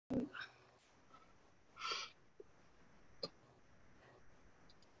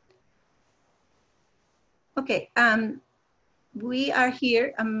Okay, we are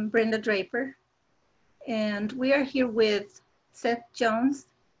here. I'm Brenda Draper, and we are here with Seth Jones.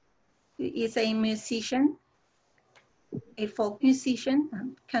 He is a musician, a folk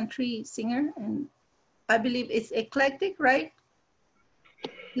musician, country singer, and I believe it's eclectic, right?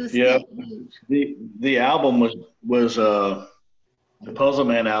 Yeah, the album was the Puzzle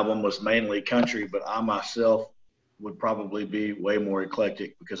Man album was mainly country, but I myself would probably be way more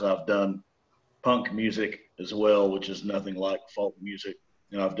eclectic because I've done punk music as well, which is nothing like folk music.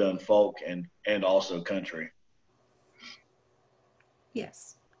 And I've done folk and also country.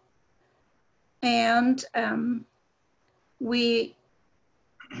 Yes. And we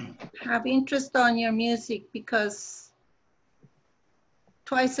have interest on your music because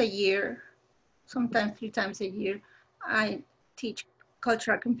twice a year, sometimes 3 times a year, I teach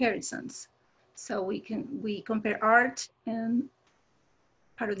cultural comparisons. So we compare art, and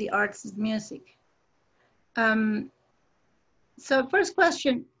part of the arts is music. So first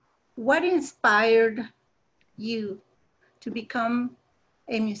question, what inspired you to become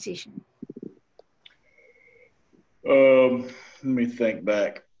a musician? Let me think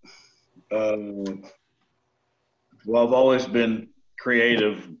back. Well, I've always been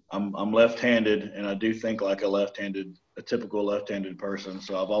creative. I'm left-handed, and I do think like a typical left-handed person.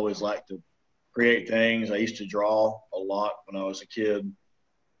 So I've always liked to create things. I used to draw a lot when I was a kid,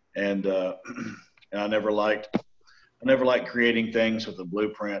 and and I never liked creating things with a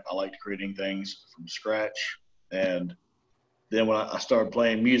blueprint. I liked creating things from scratch. And then when I started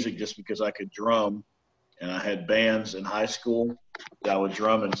playing music just because I could drum, and I had bands in high school that I would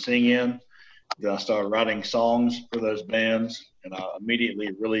drum and sing in. Then I started writing songs for those bands, and I immediately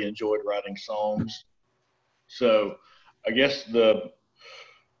really enjoyed writing songs. So I guess the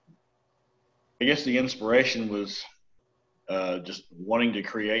inspiration was just wanting to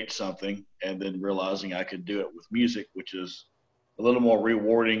create something, and then realizing I could do it with music, which is a little more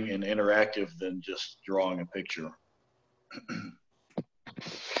rewarding and interactive than just drawing a picture.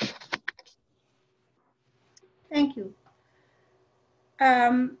 Thank you.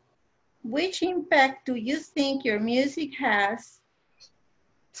 Which impact do you think your music has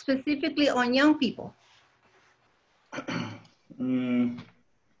specifically on young people? I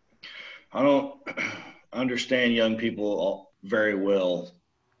don't understand young people very well,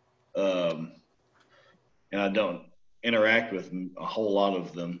 and I don't interact with a whole lot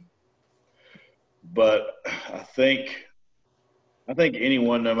of them. But I think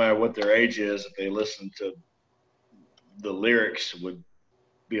anyone, no matter what their age is, if they listen to the lyrics, would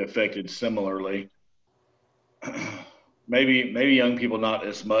be affected similarly. maybe young people not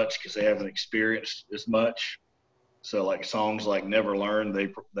as much because they haven't experienced as much. So like songs like "Never Learn,"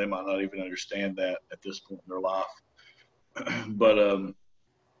 they might not even understand that at this point in their life. But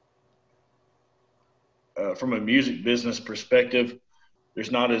from a music business perspective,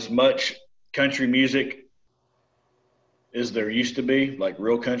 there's not as much country music as there used to be, like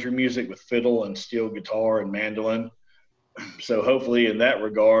real country music with fiddle and steel guitar and mandolin. So hopefully in that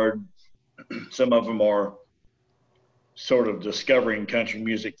regard, some of them are sort of discovering country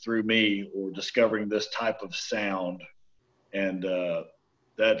music through me or discovering this type of sound. And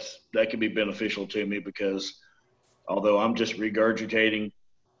that can be beneficial to me because although I'm just regurgitating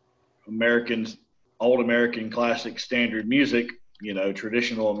old American classic standard music,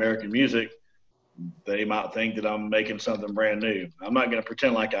 traditional American music, they might think that I'm making something brand new. I'm not going to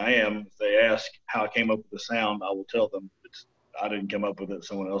pretend like I am. If they ask how I came up with the sound, I will tell them I didn't come up with it,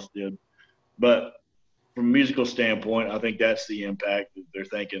 someone else did. But from a musical standpoint, I think that's the impact. They're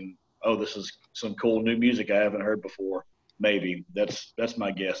thinking, oh, this is some cool new music I haven't heard before. Maybe. That's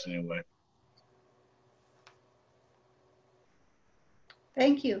my guess anyway.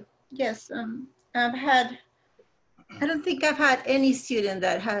 Thank you. Yes, I don't think I've had any student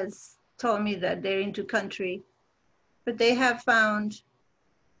that has told me that they're into country, but they have found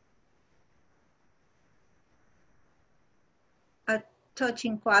a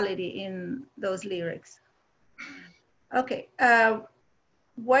touching quality in those lyrics. Okay,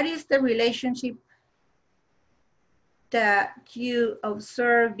 what is the relationship that you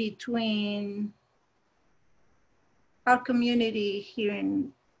observe between our community here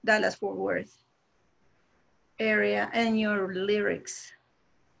in Dallas-Fort Worth area and your lyrics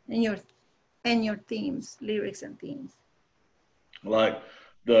and your themes, lyrics and themes? Like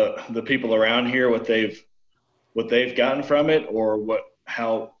the people around here, what they've gotten from it, or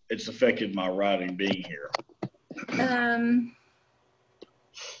how it's affected my writing being here.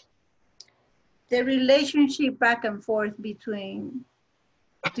 The relationship back and forth between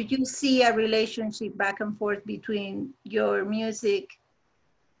do you see a relationship back and forth between your music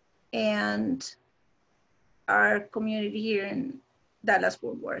and our community here in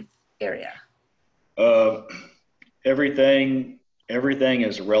Dallas-Fort Worth area? Uh, everything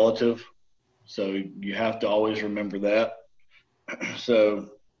is relative, so you have to always remember that. So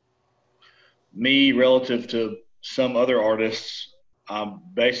me relative to some other artists, I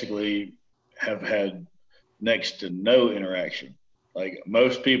basically have had next to no interaction. Like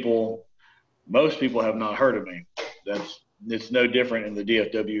most people have not heard of me. It's no different in the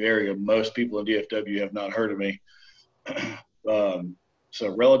DFW area. Most people in DFW have not heard of me. um,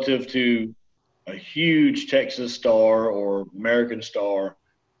 so relative to a huge Texas star or American star,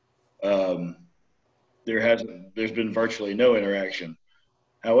 um, there's been virtually no interaction.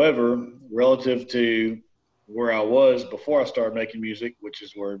 However, relative to where I was before I started making music, which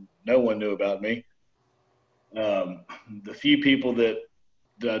is where no one knew about me, um, the few people that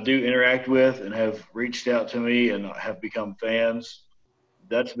I do interact with and have reached out to me and have become fans,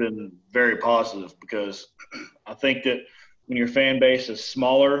 that's been very positive because I think that when your fan base is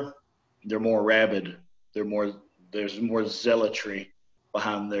smaller, they're more rabid. They're more there's more zealotry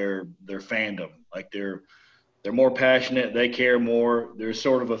behind their fandom. Like they're more passionate. They care more. There's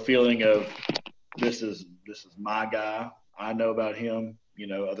sort of a feeling of this is my guy. I know about him.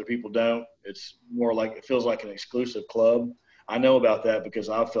 Other people don't. It's more like it feels like an exclusive club. I know about that because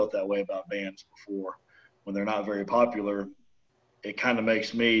I've felt that way about bands before. When they're not very popular, it kind of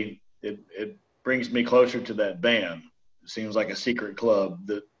makes me it brings me closer to that band. It seems like a secret club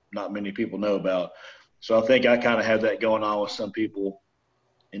that not many people know about. So I think I kind of have that going on with some people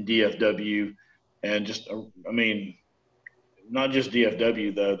in DFW, and just I mean, not just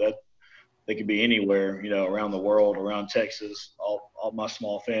DFW though. That they could be anywhere, around the world, around Texas. All my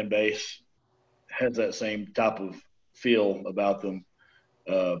small fan base has that same type of feel about them.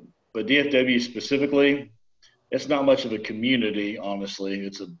 Uh, but DFW specifically, it's not much of a community, honestly.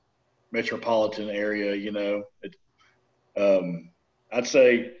 It's a metropolitan area, um, I'd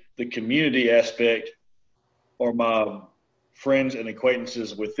say the community aspect are my friends and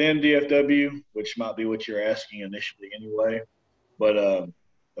acquaintances within DFW, which might be what you're asking initially anyway. But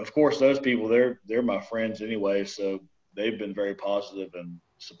of course, those people they're my friends anyway, so they've been very positive and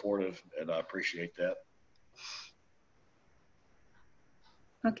supportive, and I appreciate that.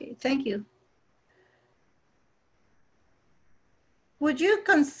 Okay, thank you. Would you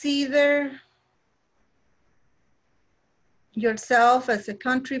consider yourself as a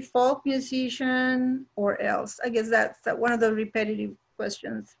country folk musician or else? I guess that's one of the repetitive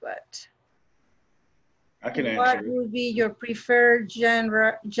questions, but I can what answer it. would be your preferred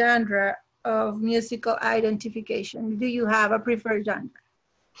genre of musical identification? Do you have a preferred genre?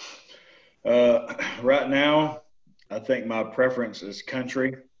 Right now, I think my preference is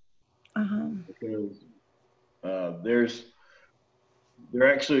country because there's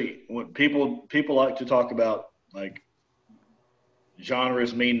there actually when people like to talk about like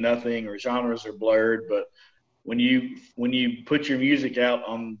genres mean nothing or genres are blurred, but when you put your music out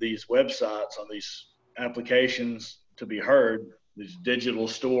on these websites, on these applications to be heard, these digital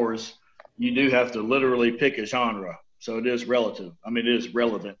stores, you do have to literally pick a genre. So it is relative. I mean, it is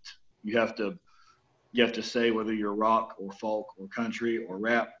relevant. You have to you have to say whether you're rock or folk or country or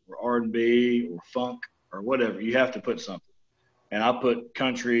rap or R&B or funk or whatever. You have to put something. And I put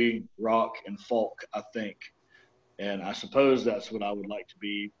country, rock, and folk, I think. And I suppose that's what I would like to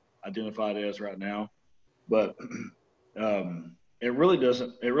be identified as right now. But it really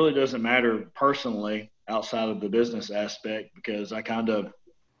doesn't matter personally outside of the business aspect because I kind of,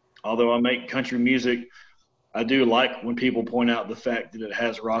 although I make country music, I do like when people point out the fact that it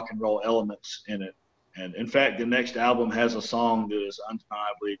has rock and roll elements in it. And in fact, the next album has a song that is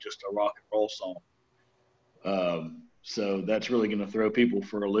undeniably just a rock and roll song. So that's really going to throw people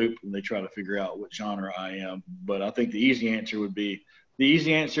for a loop when they try to figure out what genre I am. But I think the easy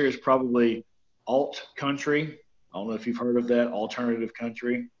answer is probably alt country. I don't know if you've heard of that, alternative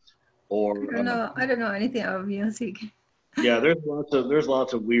country, or I don't know anything about music. yeah, there's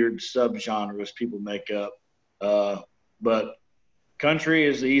lots of weird subgenres people make up, but country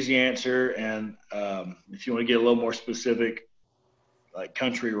is the easy answer, and if you want to get a little more specific, like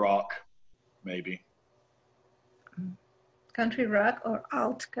country rock, maybe. Country rock or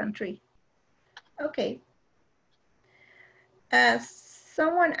alt country? Okay.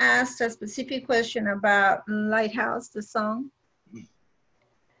 Someone asked a specific question about Lighthouse, the song.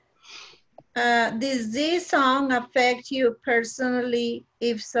 Does this song affect you personally?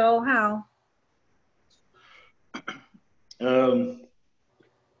 If so, how? The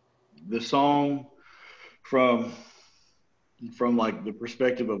song from from like the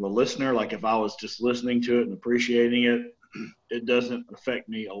perspective of a listener, like if I was just listening to it and appreciating it, it doesn't affect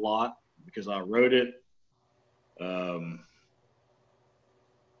me a lot because I wrote it. Um,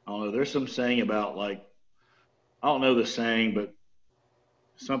 I don't know. There's some saying about like, I don't know the saying, but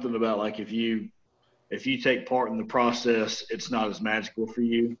something about like if you take part in the process, it's not as magical for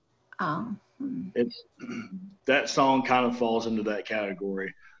you. Oh, It's that song kind of falls into that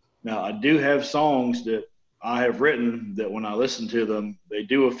category. Now I do have songs that I have written that when I listen to them, they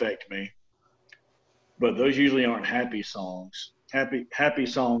do affect me, but those usually aren't happy songs. Happy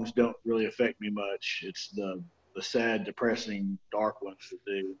songs don't really affect me much. It's the sad, depressing, dark ones that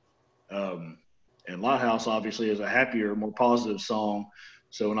do. Um, and Lighthouse obviously is a happier, more positive song.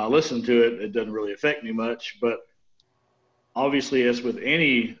 So when I listen to it, it doesn't really affect me much. But obviously, as with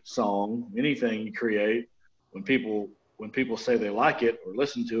any song, anything you create, when people say they like it or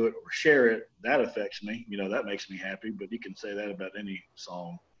listen to it or share it, that affects me. You know, that makes me happy. But you can say that about any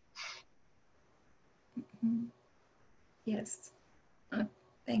song. yes.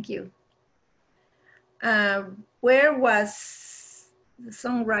 Thank you. Where was the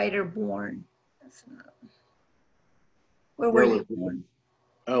songwriter born? Where were Where you was born?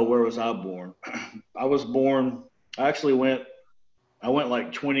 Oh, where was I born? I was born. I actually went. I went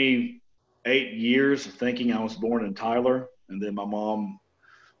like 28 years thinking I was born in Tyler, and then my mom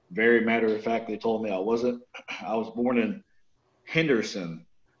very matter of factly told me I wasn't. I was born in Henderson,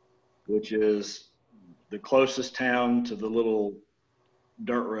 which is the closest town to the little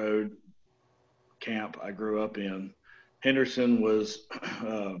dirt road camp I grew up in. Henderson was,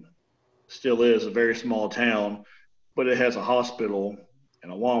 uh, still is a very small town, but it has a hospital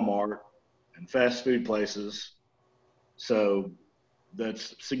and a Walmart and fast food places. So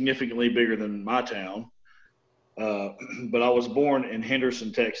that's significantly bigger than my town. Uh, but I was born in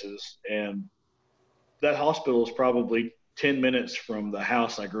Henderson, Texas, and that hospital is probably 10 minutes from the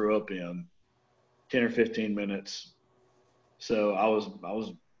house I grew up in, 10 or 15 minutes. So I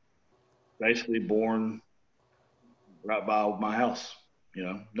was basically born right by my house. You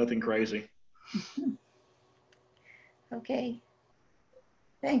know, nothing crazy. Okay,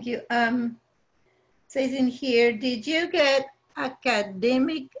 thank you. Says in here, did you get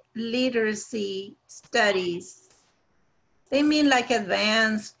academic literacy studies? They mean like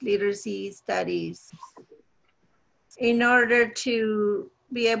advanced literacy studies in order to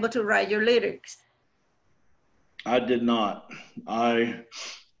be able to write your lyrics. I did not. I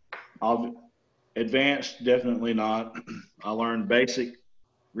I've advanced definitely not. I learned basic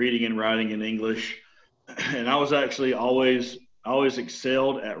reading and writing in English, and I was actually always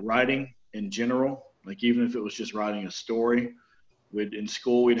excelled at writing in general. Like even if it was just writing a story, we'd in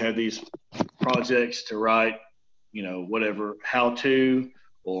school we'd have these projects to write, you know, whatever how to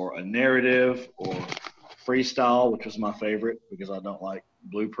or a narrative or freestyle, which was my favorite because I don't like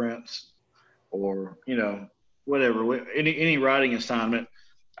blueprints or you know whatever any writing assignment.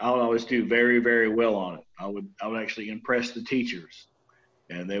 I would always do very well on it. I would actually impress the teachers,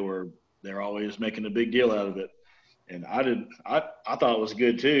 and they're always making a big deal out of it. And I thought it was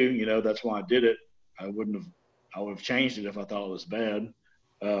good too. You know, that's why I did it. I wouldn't have I would have changed it if I thought it was bad.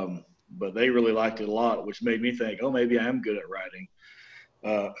 But they really liked it a lot, which made me think, oh, maybe I am good at writing.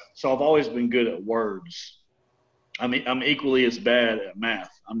 So I've always been good at words. I mean, I'm equally as bad at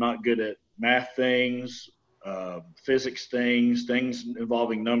math. I'm not good at math things, physics things, things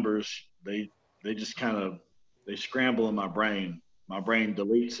involving numbers. They just kind of they scramble in my brain. My brain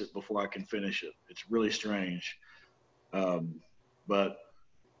deletes it before I can finish it. It's really strange. Um, but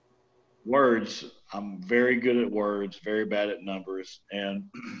words, I'm very good at words, very bad at numbers, and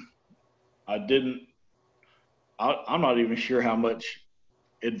I didn't. I'm not even sure how much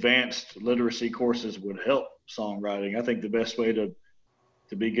advanced literacy courses would help songwriting. I think the best way to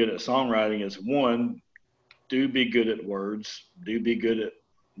be good at songwriting is one, do be good at words, do be good at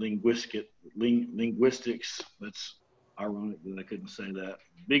linguistics. That's ironic that I couldn't say that.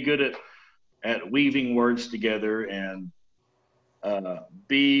 Be good at weaving words together and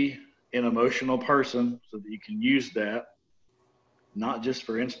be an emotional person so that you can use that not just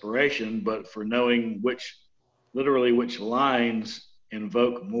for inspiration, but for knowing literally which lines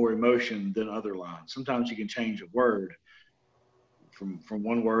invoke more emotion than other lines. Sometimes you can change a word from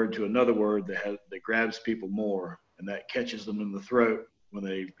one word to another word that grabs people more and that catches them in the throat when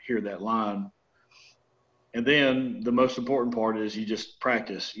they hear that line. And then the most important part is you just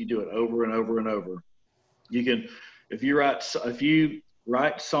practice. You do it over and over and over. You can if you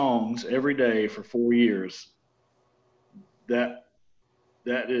write songs every day for 4 years, that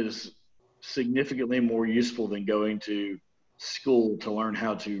that is significantly more useful than going to school to learn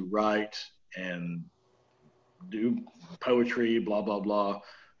how to write and do poetry, blah, blah, blah,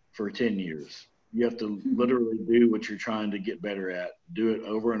 for 10 years. You have to literally do what you're trying to get better at, do it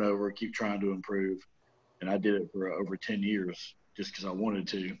over and over, keep trying to improve. And I did it for over 10 years just because I wanted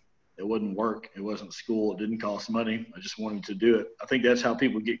to. It wouldn't work. It wasn't school. It didn't cost money. I just wanted to do it. I think that's how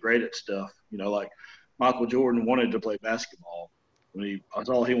people get great at stuff. You know, like Michael Jordan wanted to play basketball. That's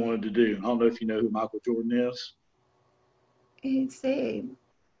all he wanted to do. I don't know if you know who Michael Jordan is. It's a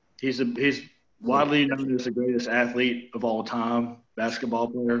He's widely known as the greatest athlete of all time, basketball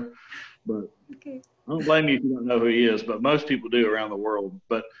player. But okay. I don't blame you if you don't know who he is. But most people do around the world.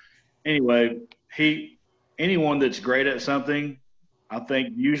 But anyway, anyone that's great at something, I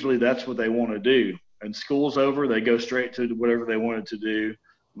think usually that's what they want to do. And school's over, they go straight to whatever they wanted to do.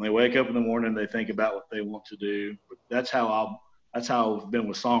 When they wake up in the morning, they think about what they want to do. But that's how I've been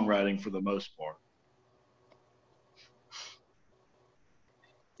with songwriting for the most part.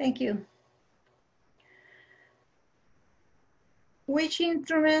 Thank you. Which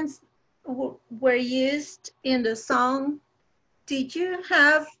instruments were used in the song? Did you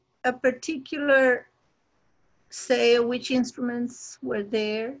have a particular say which instruments were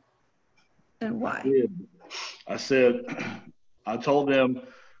there and why? I said, I told them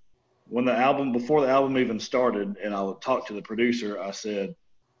before the album even started, and I would talk to the producer, I said,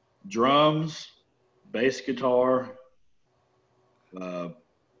 drums, bass guitar, uh,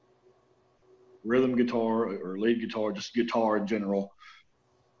 rhythm guitar or lead guitar, just guitar in general,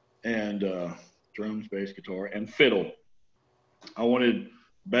 and drums, bass guitar, and fiddle. I wanted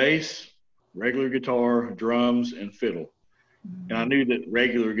bass, regular guitar, drums, and fiddle. And I knew that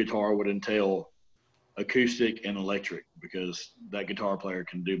regular guitar would entail acoustic and electric because that guitar player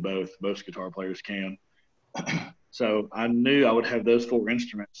can do both. Most guitar players can. So I knew I would have those four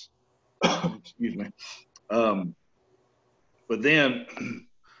instruments. Excuse me. But then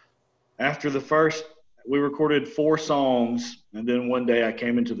after we recorded 4 songs, and then one day I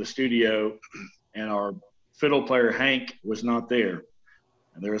came into the studio and our fiddle player Hank was not there.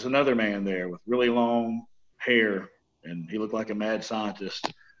 And there was another man there with really long hair, and he looked like a mad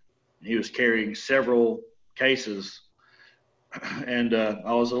scientist. He was carrying several cases, and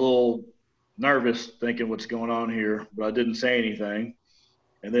I was a little nervous thinking what's going on here, but I didn't say anything.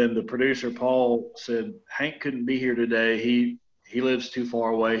 And then the producer, Paul, said, Hank couldn't be here today. He lives too far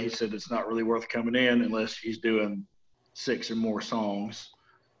away. He said it's not really worth coming in unless he's doing 6 or more songs,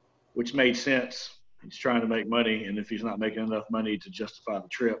 which made sense. He's trying to make money, and if he's not making enough money to justify the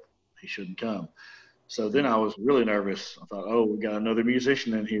trip, he shouldn't come. So then I was really nervous. I thought, oh, we got another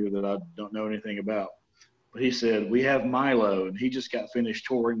musician in here that I don't know anything about. But he said, we have Milo, and he just got finished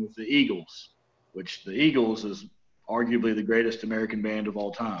touring with the Eagles, which the Eagles is arguably the greatest American band of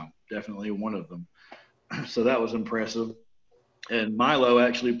all time, definitely one of them. So that was impressive. And Milo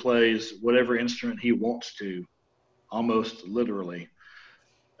actually plays whatever instrument he wants to, almost literally.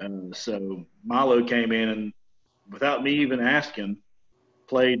 And so Milo came in and, without me even asking,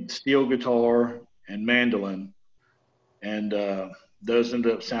 played steel guitar and mandolin, and those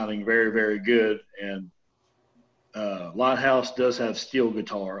ended up sounding very, very good. And Lighthouse does have steel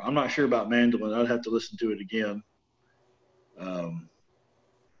guitar. I'm not sure about mandolin. I'd have to listen to it again.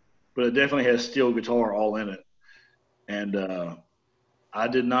 But it definitely has steel guitar all in it. And I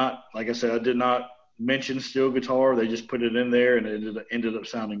did not, like I said, I did not mention steel guitar. They just put it in there, and it ended up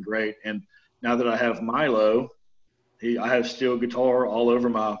sounding great. And now that I have Milo, I have steel guitar all over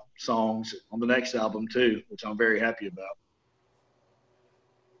my songs on the next album too, which I'm very happy about.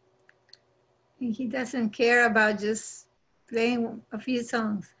 He doesn't care about just playing a few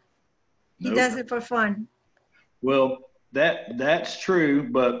songs. He does it for fun. Well, that's true,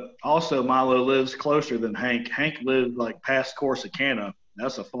 but also Milo lives closer than Hank. Hank lives like past Corsicana.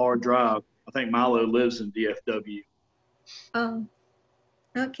 That's a far drive. I think Milo lives in DFW. Oh,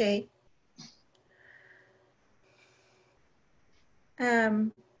 okay.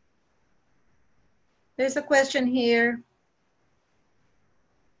 There's a question here.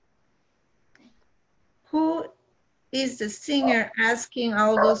 Who is the singer asking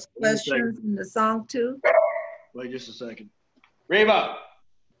all those questions in the song too? Wait just a second. Reba!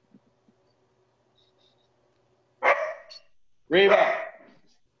 Reba!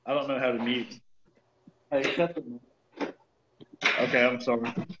 I don't know how to mute. Hey, shut the... Okay, I'm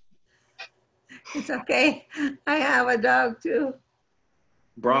sorry. It's okay. I have a dog too.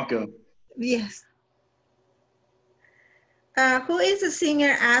 Bronco. Yes. Who is the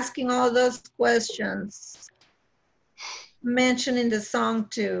singer asking all those questions mentioned in the song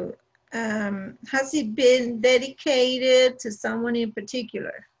too? Has he been dedicated to someone in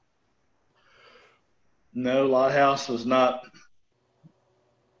particular? No, Lighthouse was not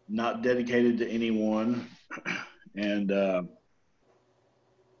dedicated to anyone. And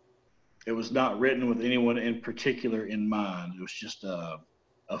it was not written with anyone in particular in mind. It was just a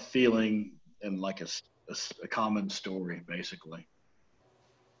feeling and like a common story, basically.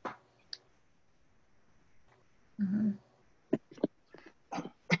 Mhm.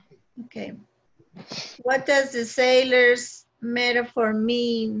 Okay. What does the sailor's metaphor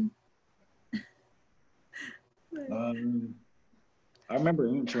mean? I remember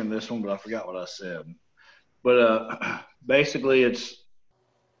answering this one, but I forgot what I said. But basically, it's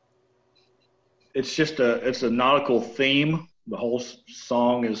a nautical theme. The whole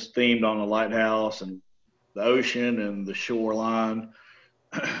song is themed on a lighthouse and the ocean and the shoreline,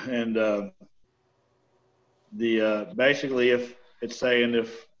 and the basically if it's saying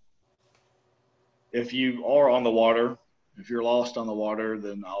if you are on the water, if you're lost on the water,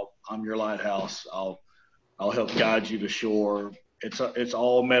 then I'm your lighthouse. I'll help guide you to shore. It's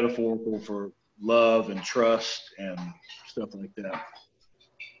all metaphorical for love and trust and stuff like that.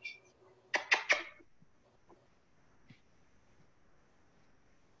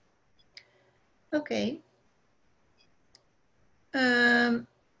 Okay.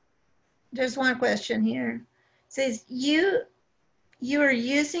 There's one question here. It says you're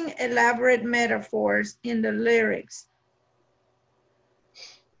using elaborate metaphors in the lyrics.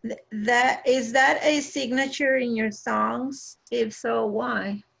 That is that a signature in your songs? If so,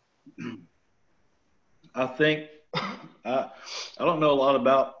 why? I think I don't know a lot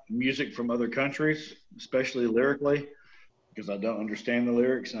about music from other countries, especially lyrically, because I don't understand the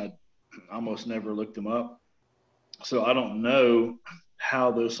lyrics and I almost never look them up. So I don't know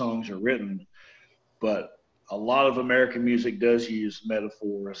how those songs are written, but a lot of American music does use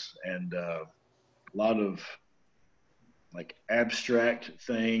metaphors and a lot of like abstract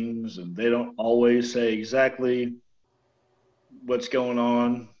things, and they don't always say exactly what's going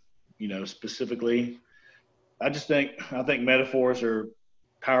on, specifically. I think metaphors are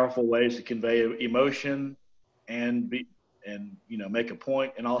powerful ways to convey emotion and be and make a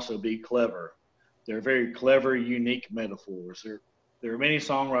point and also be clever. They're very clever, unique metaphors. There are many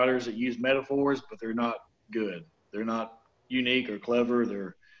songwriters that use metaphors, but they're not good. They're not unique or clever.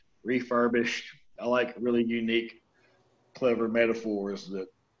 They're refurbished. I like really unique, clever metaphors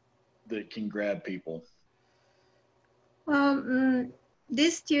that can grab people. Well,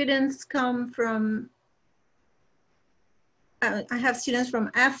 these students come from, I have students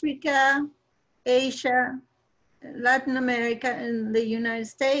from Africa, Asia, Latin America, and the United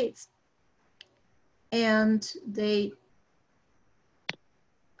States. And a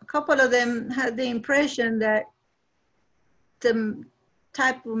couple of them had the impression that the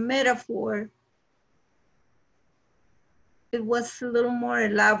type of metaphor, it was a little more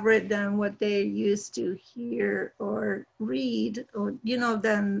elaborate than what they used to hear or read, or,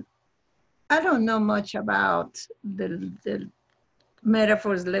 than, I don't know much about the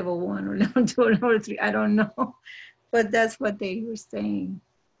metaphors level 1 or level 2 or level 3. I don't know, but that's what they were saying.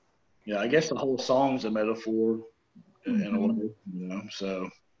 Yeah, I guess the whole song's a metaphor in a Mhm. way. So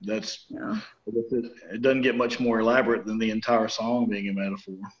that's Yeah. it doesn't get much more elaborate than the entire song being a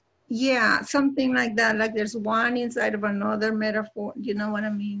metaphor. Yeah, something like that. Like there's one inside of another metaphor. You know what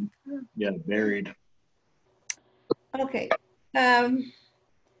I mean? Yeah, buried. Okay.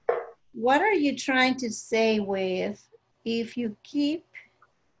 What are you trying to say with, if you keep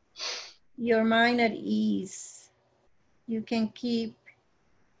your mind at ease, you can keep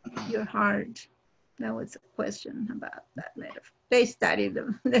your heart? That was a question about that metaphor. They studied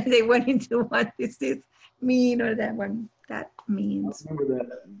them. They went into what does this mean or that one that means. I remember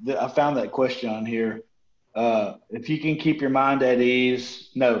that I found that question on here. If you can keep your mind at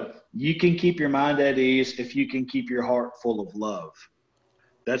ease, no, you can keep your mind at ease if you can keep your heart full of love.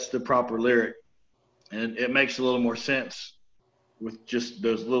 That's the proper lyric, and it makes a little more sense with just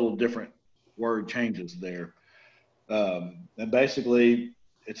those little different word changes there. And basically,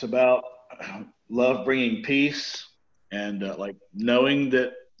 it's about love bringing peace and like knowing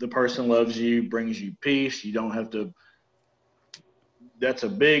that the person loves you brings you peace. You don't have to. That's a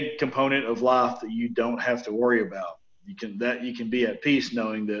big component of life that you don't have to worry about. You can be at peace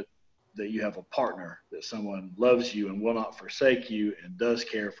knowing that you have a partner, that someone loves you and will not forsake you and does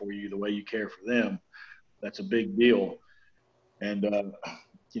care for you the way you care for them. That's a big deal. And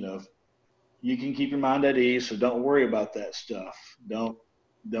you know, you can keep your mind at ease, so don't worry about that stuff. Don't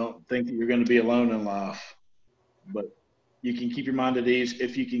think that you're going to be alone in life, but you can keep your mind at ease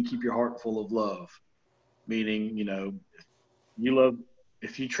if you can keep your heart full of love. Meaning, you love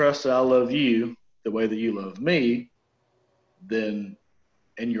if you trust that I love you the way that you love me, then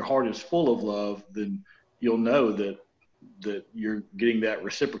and your heart is full of love, then you'll know that you're getting that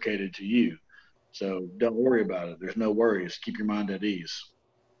reciprocated to you. So don't worry about it. There's no worries. Keep your mind at ease.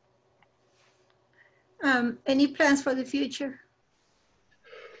 Any plans for the future?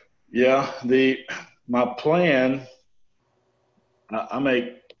 Yeah, my plan. I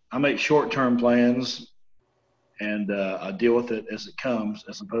make short-term plans, and I deal with it as it comes,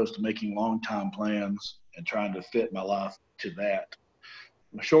 as opposed to making long-time plans and trying to fit my life to that.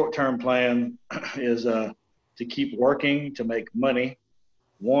 My short-term plan is to keep working to make money.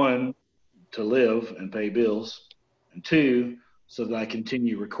 One, to live and pay bills, and two, so that I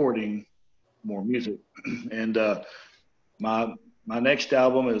continue recording more music. And my my next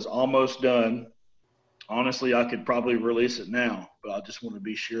album is almost done. Honestly, I could probably release it now, but I just want to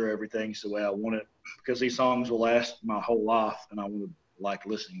be sure everything's the way I want it because these songs will last my whole life, and I want to like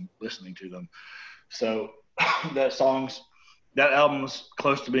listening to them. So that song's that album's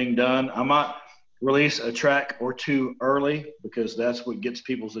close to being done. I might release a track or two early because that's what gets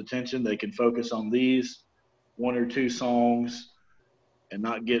people's attention. They can focus on these one or two songs and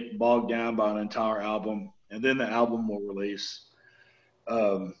not get bogged down by an entire album. And then the album will release.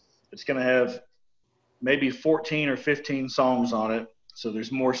 Um, it's going to have maybe 14 or 15 songs on it. So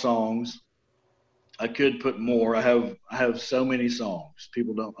there's more songs. I could put more. I have so many songs.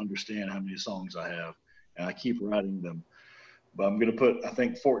 People don't understand how many songs I have, and I keep writing them. But I'm gonna put I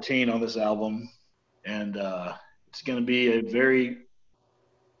think 14 on this album, and it's gonna be a very.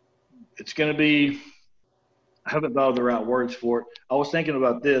 It's gonna be. I haven't thought of the right words for it. I was thinking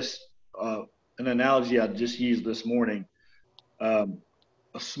about this. An analogy I just used this morning. Um,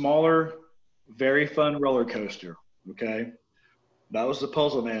 a smaller, very fun roller coaster. Okay, that was the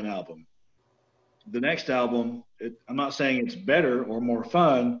Puzzle Man album. The next album, I'm not saying it's better or more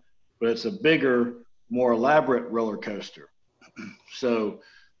fun, but it's a bigger, more elaborate roller coaster. So,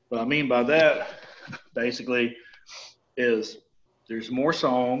 what I mean by that, basically, is there's more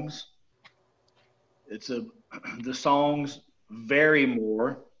songs. It's a the songs vary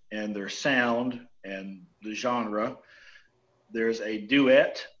more and their sound and the genre. There's a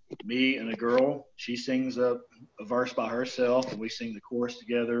duet, me and a girl. She sings a verse by herself, and we sing the chorus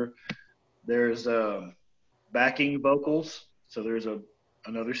together. There's backing vocals. So there's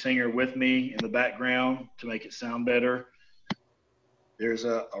another singer with me in the background to make it sound better. There's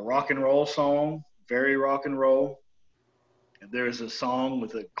a rock and roll song, very rock and roll. And there's a song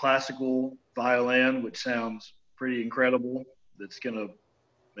with a classical violin, which sounds pretty incredible. That's gonna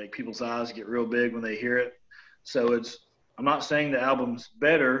make people's eyes get real big when they hear it. So I'm not saying the album's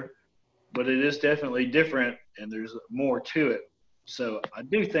better, but it is definitely different, and there's more to it. So I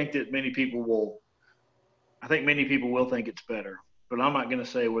do think that I think many people will think it's better, but I'm not going to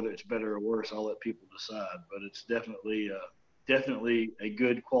say whether it's better or worse. I'll let people decide. But it's definitely a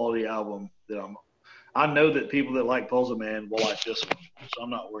good quality album I know that people that like Puzzle Man will like this one, so I'm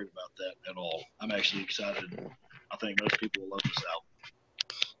not worried about that at all. I'm actually excited. I think most people will love this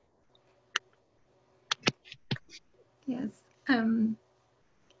album. Yes.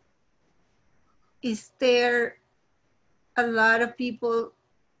 Is there a lot of people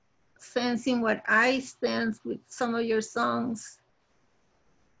sensing what I sense with some of your songs?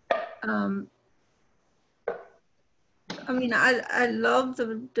 I mean, I love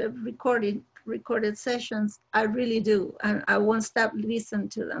the recorded sessions. I really do. And I won't stop listening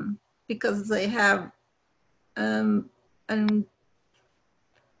to them because they have a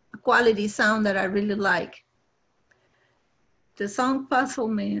quality sound that I really like. The song Puzzle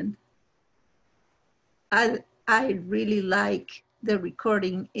Man, I really like the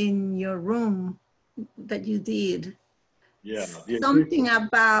recording in your room that you did. Yeah. Something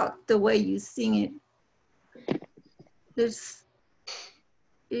about the way you sing it. There's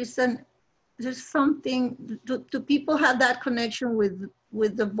something. Do people have that connection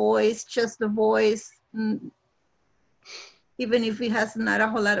with the voice, just the voice, even if it has not a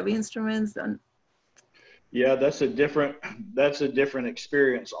whole lot of instruments? Yeah, that's a different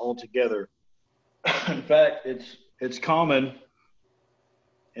experience altogether. In fact, it's common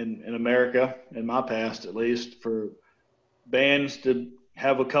in America, in my past at least, for bands to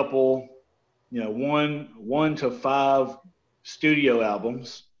have a couple, one to five studio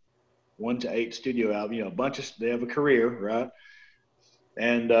albums, 1 to 8 studio albums, a bunch of they have a career, right?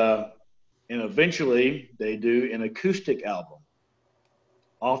 And eventually they do an acoustic album.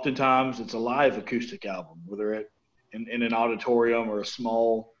 Oftentimes it's a live acoustic album, whether in an auditorium or a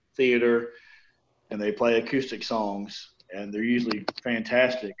small theater, and they play acoustic songs, and they're usually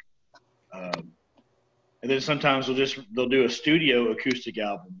fantastic. And then sometimes they'll do a studio acoustic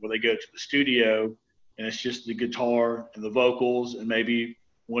album where they go to the studio and it's just the guitar and the vocals and maybe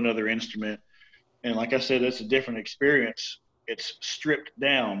one other instrument. And like I said, it's a different experience. it's stripped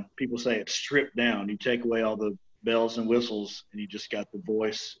down. People say it's stripped down. You take away all the bells and whistles, and you just got the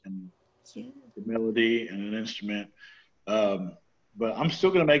voice and the melody and an instrument. But I'm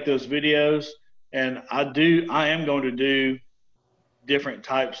still going to make those videos, and I am going to do different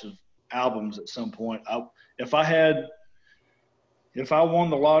types of albums at some point. If I won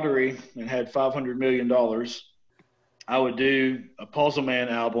the lottery and had $500 million, I would do a Puzzle Man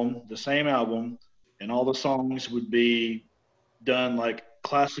album, the same album, and all the songs would be done like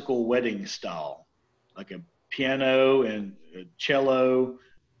classical wedding style, like a piano and a cello.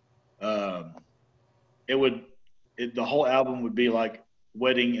 Um, the whole album would be like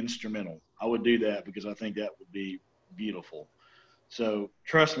wedding instrumental. I would do that because I think that would be beautiful. So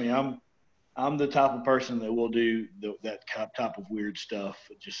trust me, I'm the type of person that will do that type of weird stuff.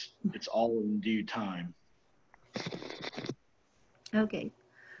 It's all in due time. Okay.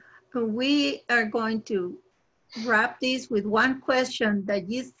 We are going to wrap this with one question that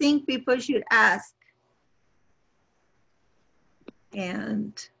you think people should ask.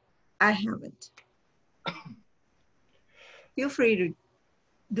 And I haven't. Feel free to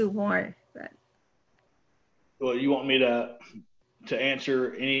do more. But... Well, you want me to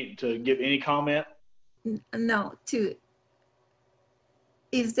give any comment? No,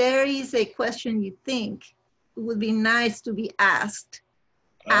 if there is a question you think it would be nice to be asked,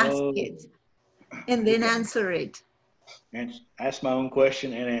 ask it and then answer it. And ask my own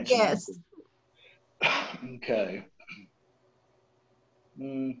question and answer. Yes. Okay.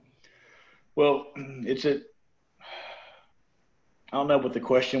 Well, I don't know what the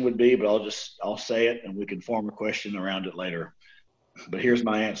question would be, but I'll say it and we can form a question around it later. But here's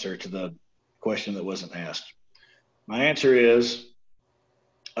my answer to the question that wasn't asked. My answer is,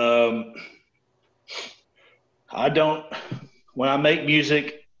 when I make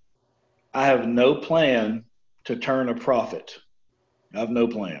music, I have no plan to turn a profit. I have no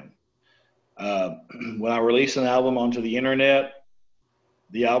plan. When I release an album onto the internet,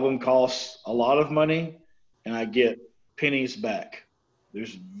 the album costs a lot of money and I get pennies back.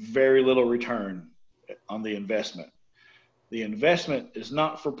 There's very little return on the investment. The investment is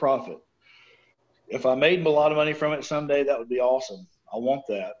not for profit. If I made a lot of money from it someday, that would be awesome. I want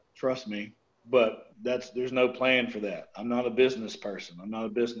that, trust me. But there's no plan for that. I'm not a business person. I'm not a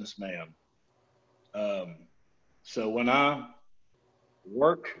businessman. So when I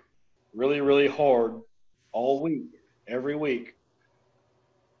work really, really hard all week, every week,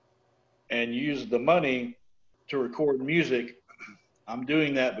 and use the money to record music, I'm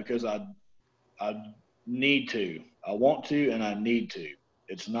doing that because I need to. I want to and I need to.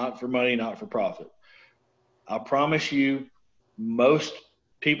 It's not for money, not for profit. I promise you, most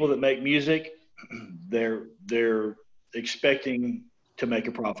people that make music, they're expecting to make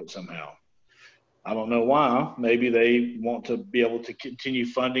a profit somehow. I don't know why. Maybe they want to be able to continue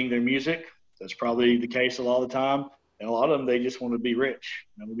funding their music. That's probably the case a lot of the time. And a lot of them, they just want to be rich.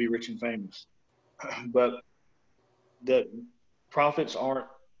 They want to be rich and famous. But the profits aren't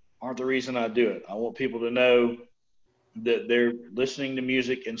the reason I do it. I want people to know that they're listening to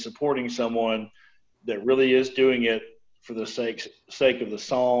music and supporting someone that really is doing it for the sake of the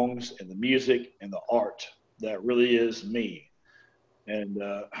songs and the music and the art. That really is me. And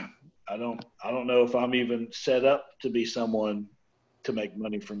I don't know if I'm even set up to be someone to make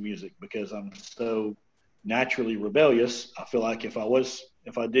money from music because I'm so naturally rebellious. I feel like if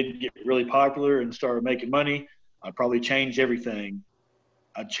I did get really popular and started making money, I'd probably change everything.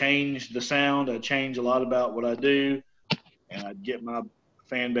 I'd change the sound. I'd change a lot about what I do, and I'd get my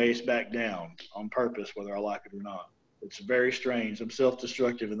fan base back down on purpose, whether I like it or not. It's very strange. I'm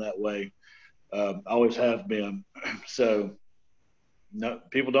self-destructive in that way. I always have been. So no,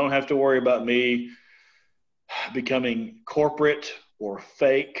 people don't have to worry about me becoming corporate or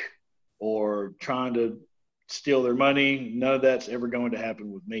fake or trying to steal their money. None of that's ever going to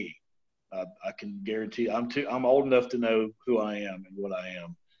happen with me. I can guarantee I'm old enough to know who I am and what I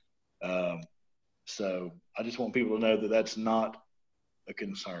am. So I just want people to know that that's not a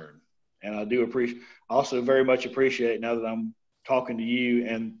concern. And I also very much appreciate, now that I'm talking to you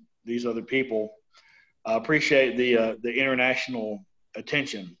and these other people, I appreciate the international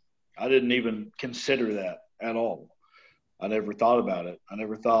attention. I didn't even consider that at all. I never thought about it. I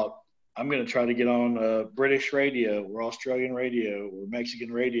never thought I'm going to try to get on British radio or Australian radio or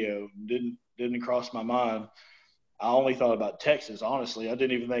Mexican radio. Didn't cross my mind. I only thought about Texas, honestly. I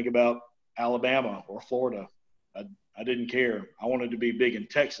didn't even think about Alabama or Florida. I didn't care. I wanted to be big in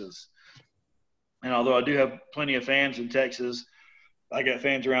Texas. And although I do have plenty of fans in Texas, I got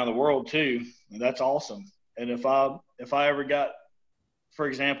fans around the world too, and that's awesome. And if I ever got, for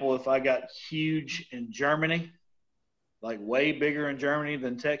example, if I got huge in Germany, like way bigger in Germany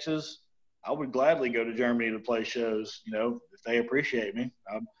than Texas, I would gladly go to Germany to play shows. You know, if they appreciate me.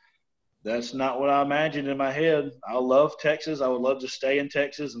 That's not what I imagined in my head. I love Texas. I would love to stay in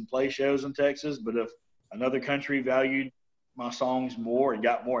Texas and play shows in Texas. But if another country valued my songs more and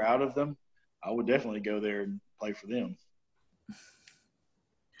got more out of them, I would definitely go there and play for them.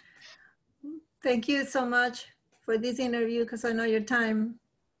 Thank you so much for this interview, because I know your time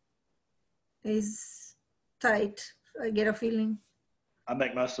is tight. I get a feeling. I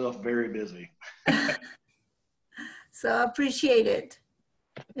make myself very busy. So I appreciate it.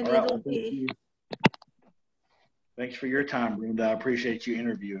 And All right. it'll Well, thank be. you. Thanks for your time, Brenda. I appreciate you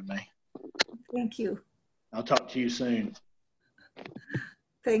interviewing me. Thank you. I'll talk to you soon.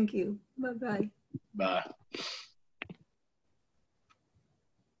 Thank you. Bye-bye. Bye.